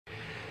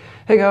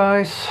Hey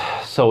guys,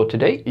 so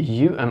today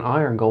you and I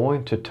are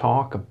going to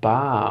talk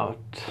about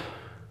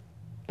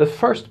the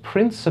first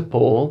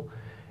principle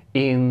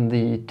in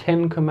the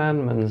 10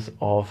 commandments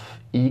of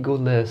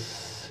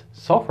egoless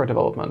software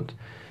development.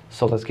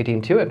 So let's get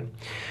into it.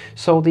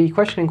 So the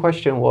question in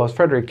question was,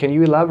 Frederick, can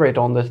you elaborate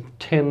on the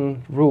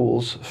 10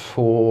 rules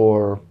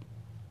for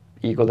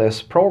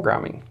egoless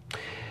programming?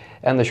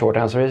 And the short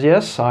answer is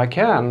yes, I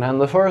can. And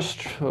the first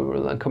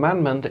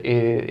commandment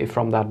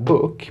from that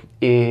book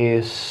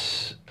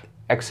is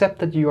accept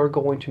that you are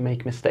going to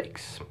make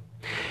mistakes.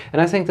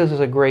 And I think this is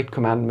a great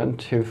commandment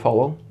to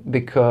follow,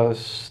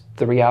 because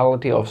the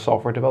reality of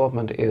software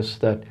development is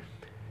that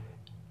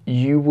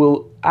you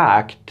will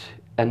act,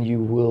 and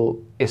you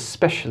will,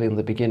 especially in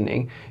the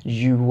beginning,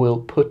 you will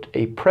put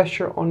a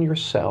pressure on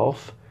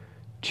yourself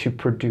to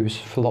produce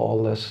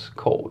flawless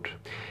code.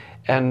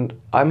 And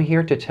I'm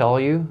here to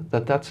tell you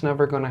that that's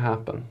never going to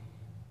happen.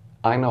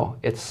 I know,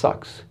 it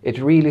sucks. It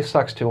really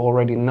sucks to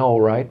already know,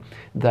 right,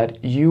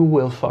 that you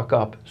will fuck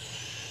up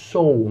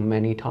so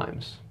many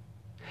times.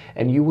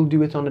 And you will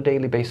do it on a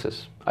daily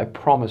basis. I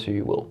promise you,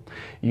 you will.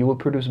 You will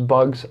produce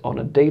bugs on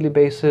a daily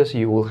basis.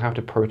 You will have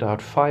to put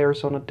out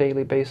fires on a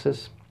daily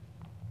basis.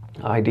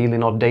 Ideally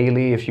not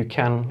daily if you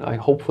can.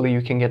 Hopefully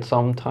you can get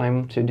some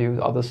time to do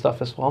other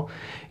stuff as well.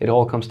 It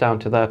all comes down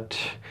to that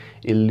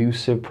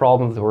elusive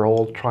problem that we're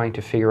all trying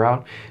to figure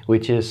out,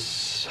 which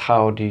is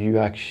how do you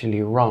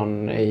actually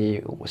run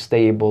a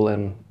stable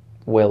and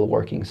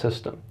well-working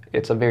system.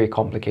 It's a very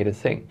complicated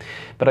thing,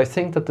 but I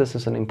think that this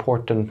is an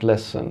important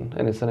lesson,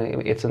 and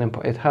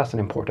it has an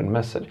important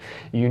message.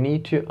 You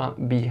need to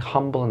be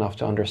humble enough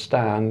to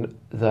understand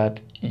that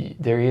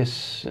there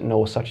is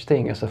no such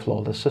thing as a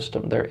flawless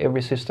system.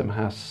 Every system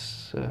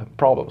has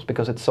problems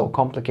because it's so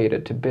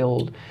complicated to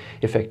build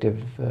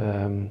effective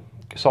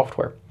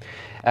software.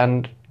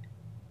 And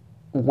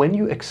when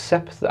you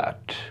accept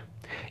that,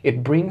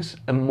 it brings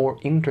a more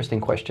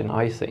interesting question,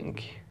 I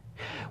think,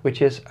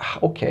 which is,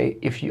 okay,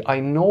 I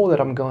know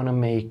that I'm going to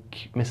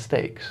make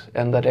mistakes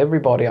and that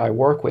everybody I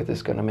work with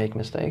is going to make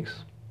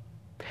mistakes.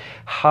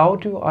 How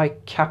do I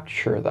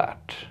capture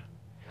that?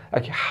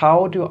 Like,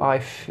 how do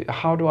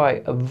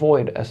I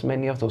avoid as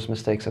many of those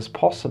mistakes as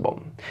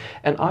possible?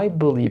 And I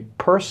believe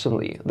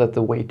personally that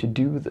the way to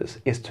do this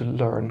is to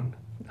learn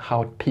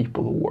how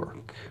people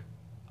work,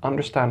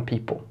 understand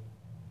people.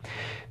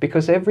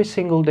 Because every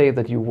single day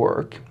that you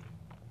work,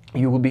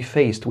 you will be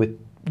faced with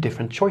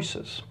different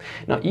choices.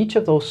 Now, each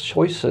of those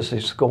choices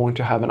is going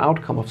to have an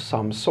outcome of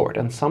some sort,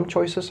 and some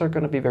choices are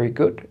going to be very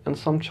good and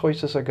some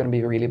choices are going to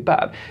be really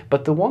bad.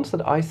 But the ones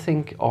that I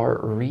think are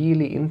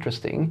really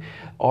interesting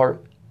are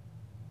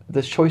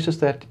the choices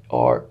that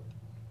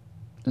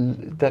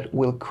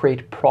will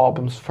create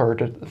problems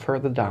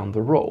further down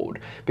the road,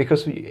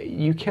 because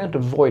you can't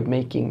avoid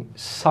making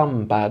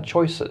some bad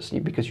choices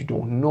because you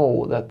don't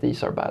know that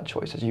these are bad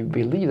choices. You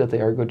believe that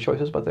they are good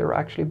choices, but they're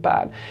actually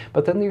bad.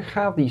 But then you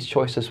have these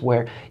choices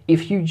where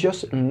if you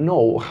just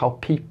know how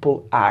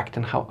people act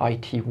and how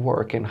IT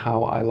work and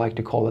how, I like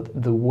to call it,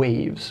 the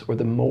waves or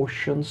the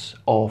motions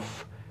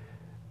of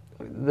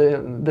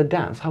the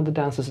dance,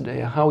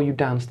 how you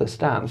dance this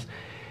dance.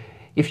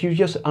 If you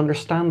just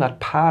understand that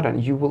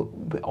pattern, you will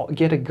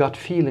get a gut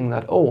feeling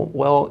that, oh,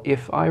 well,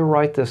 if I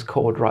write this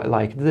code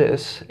like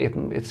this,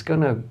 it's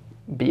going to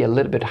be a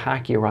little bit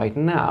hacky right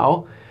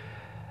now,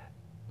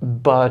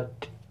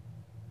 but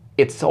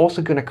it's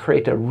also going to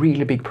create a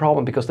really big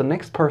problem because the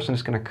next person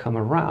is going to come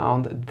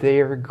around,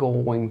 they're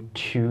going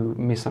to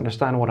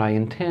misunderstand what I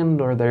intend,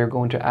 or they're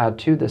going to add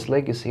to this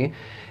legacy,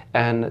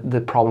 and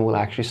the problem will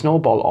actually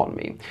snowball on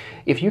me.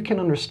 If you can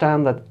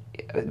understand that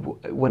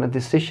when a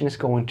decision is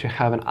going to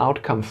have an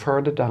outcome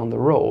further down the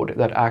road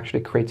that actually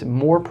creates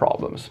more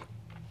problems,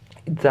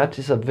 that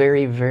is a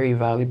very, very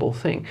valuable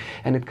thing.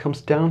 And it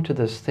comes down to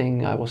this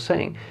thing I was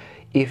saying.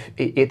 If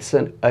it's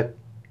an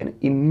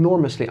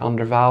enormously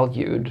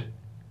undervalued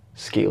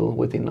skill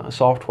within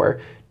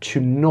software to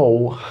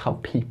know how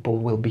people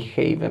will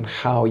behave and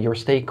how your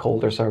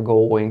stakeholders are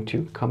going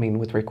to come in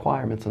with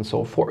requirements and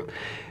so forth.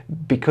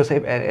 Because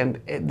and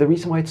the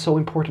reason why it's so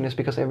important is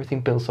because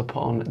everything builds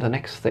upon the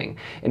next thing.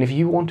 And if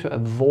you want to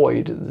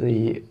avoid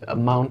the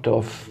amount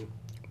of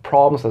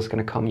problems that's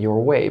going to come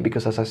your way,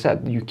 because as I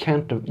said, you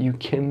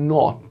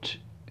cannot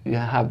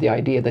have the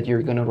idea that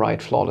you're going to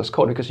write flawless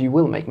code, because you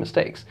will make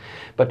mistakes.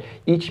 But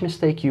each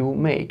mistake you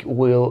make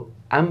will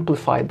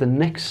amplify the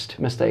next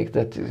mistake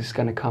that is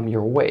going to come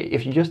your way.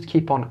 If you just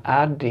keep on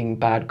adding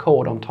bad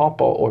code on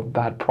top of, or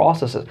bad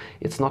processes,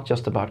 it's not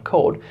just about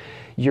code,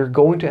 you're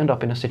going to end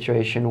up in a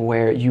situation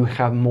where you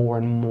have more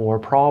and more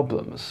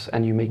problems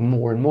and you make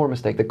more and more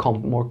mistakes. The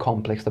more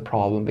complex the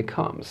problem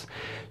becomes.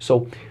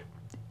 So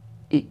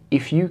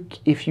if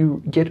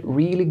you get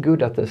really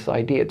good at this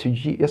idea to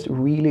just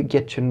really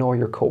get to know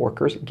your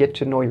coworkers, get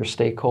to know your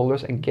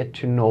stakeholders, and get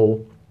to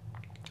know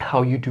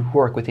how you do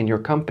work within your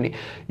company,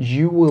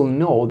 you will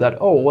know that,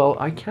 oh, well,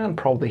 I can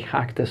probably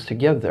hack this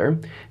together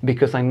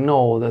because I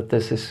know that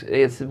this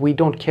is we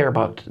don't care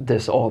about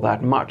this all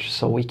that much,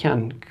 so we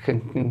can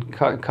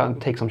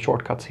take some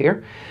shortcuts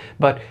here.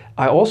 But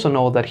I also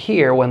know that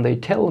here, when they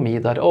tell me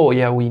that, oh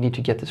yeah, we need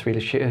to get this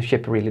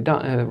ship really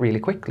done really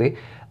quickly,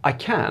 I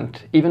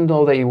can't, even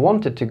though they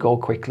want it to go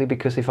quickly,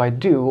 because if I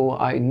do,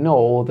 I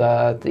know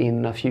that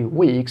in a few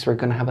weeks we're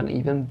going to have an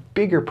even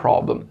bigger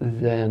problem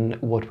than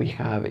what we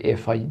have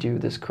if I do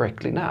this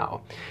correctly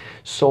now.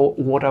 So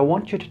what I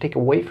want you to take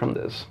away from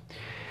this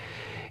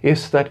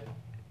is that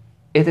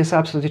it is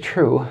absolutely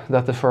true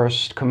that the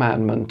first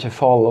commandment to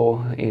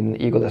follow in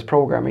egoless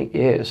programming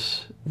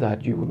is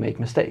that you will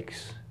make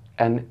mistakes.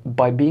 And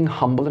by being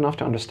humble enough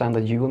to understand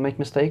that you will make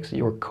mistakes,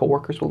 your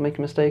coworkers will make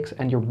mistakes,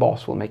 and your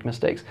boss will make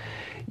mistakes,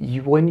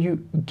 when you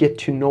get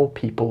to know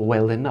people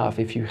well enough,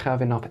 if you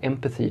have enough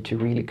empathy to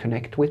really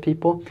connect with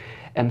people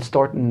and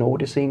start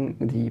noticing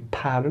the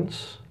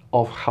patterns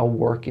of how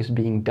work is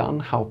being done,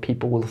 how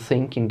people will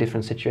think in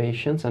different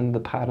situations, and the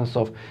patterns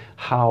of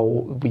how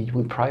we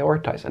will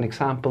prioritize. An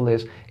example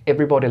is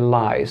everybody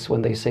lies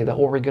when they say that,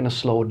 oh, we're going to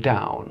slow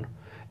down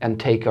and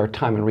take our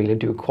time and really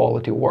do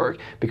quality work,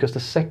 because the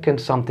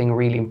second something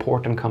really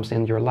important comes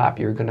in your lap,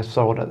 you're going to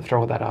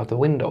throw that out the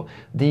window.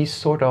 These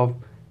sort of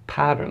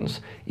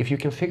patterns, if you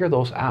can figure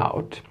those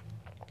out,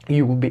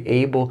 you will be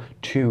able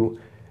to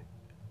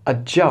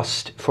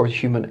adjust for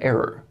human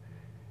error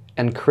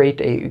and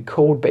create a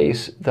code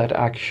base that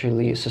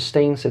actually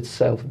sustains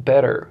itself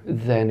better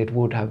than it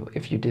would have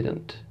if you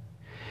didn't.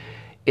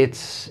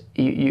 It's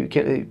you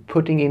can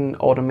putting in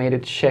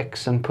automated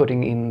checks and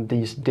putting in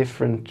these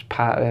different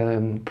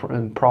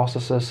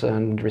processes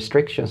and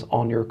restrictions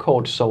on your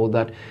code, so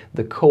that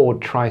the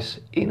code tries,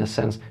 in a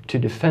sense, to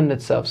defend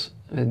itself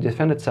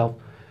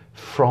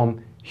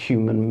from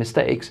human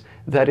mistakes.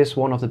 That is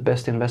one of the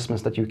best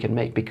investments that you can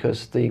make,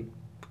 because the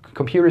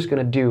computer is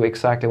going to do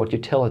exactly what you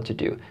tell it to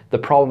do. The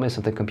problem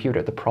isn't the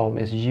computer, the problem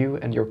is you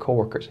and your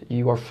coworkers.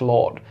 You are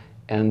flawed.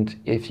 And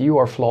if you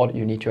are flawed,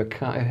 you need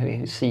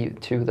to see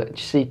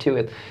to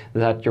it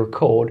that your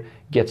code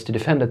gets to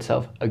defend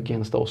itself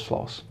against those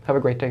flaws. Have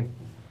a great day.